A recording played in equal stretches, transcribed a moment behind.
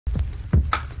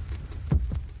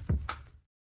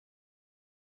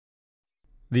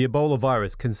The Ebola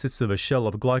virus consists of a shell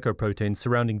of glycoproteins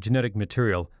surrounding genetic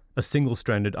material, a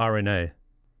single-stranded RNA.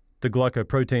 The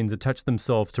glycoproteins attach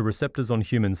themselves to receptors on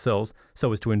human cells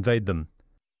so as to invade them.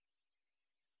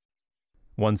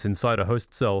 Once inside a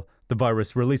host cell, the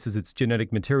virus releases its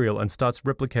genetic material and starts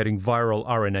replicating viral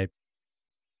RNA.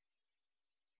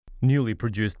 Newly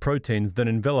produced proteins then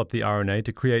envelop the RNA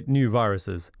to create new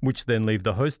viruses, which then leave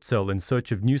the host cell in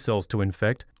search of new cells to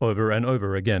infect over and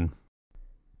over again.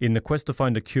 In the quest to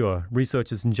find a cure,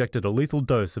 researchers injected a lethal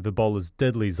dose of Ebola's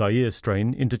deadly Zaire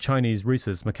strain into Chinese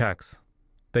rhesus macaques.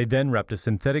 They then wrapped a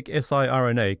synthetic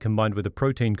siRNA combined with a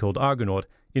protein called Argonaut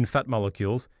in fat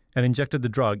molecules and injected the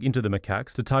drug into the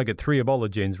macaques to target 3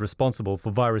 Ebola genes responsible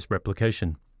for virus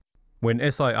replication. When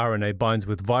siRNA binds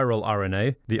with viral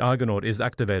RNA, the Argonaut is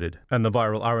activated, and the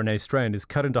viral RNA strand is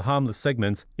cut into harmless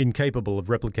segments incapable of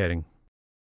replicating.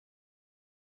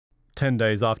 10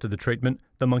 days after the treatment,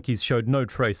 the monkeys showed no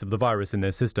trace of the virus in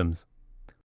their systems.